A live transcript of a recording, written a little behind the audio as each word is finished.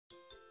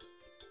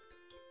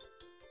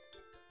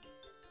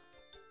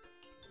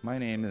My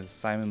name is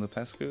Simon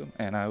Luppescu,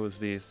 and I was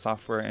the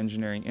software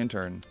engineering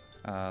intern.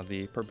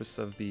 The purpose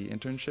of the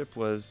internship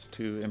was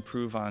to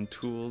improve on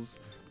tools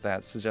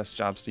that suggest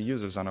jobs to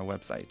users on our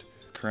website.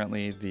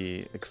 Currently,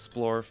 the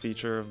Explore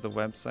feature of the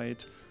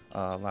website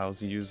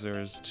allows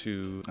users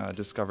to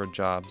discover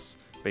jobs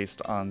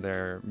based on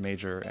their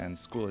major and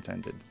school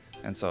attended.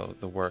 And so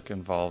the work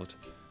involved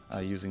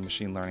using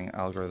machine learning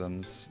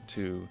algorithms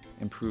to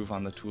improve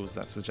on the tools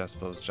that suggest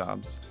those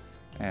jobs.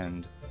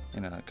 And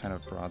in a kind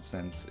of broad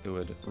sense, it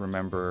would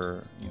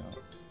remember,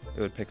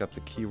 it would pick up the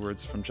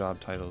keywords from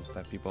job titles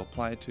that people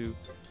apply to,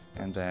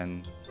 and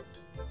then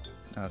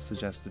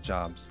suggest the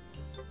jobs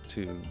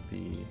to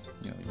the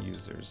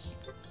users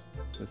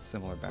with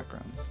similar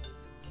backgrounds.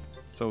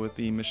 So with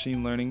the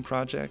machine learning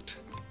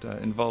project,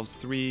 it involves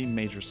three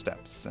major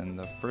steps, and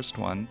the first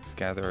one,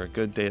 gather a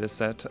good data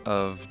set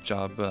of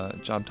job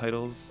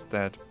titles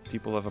that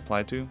people have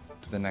applied to.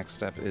 The next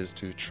step is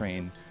to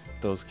train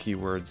those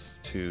keywords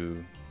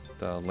to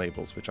the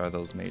labels, which are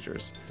those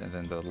majors. And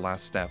then the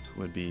last step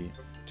would be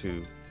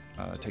to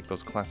take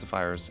those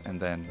classifiers and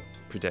then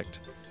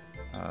predict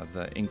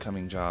the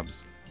incoming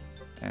jobs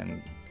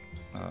and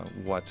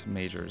what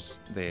majors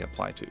they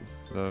apply to.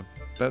 The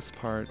best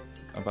part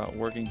about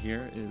working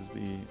here is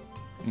the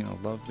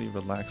lovely,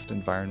 relaxed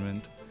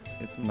environment.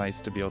 It's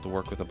nice to be able to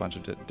work with a bunch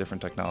of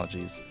different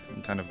technologies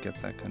and kind of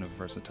get that kind of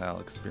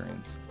versatile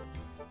experience.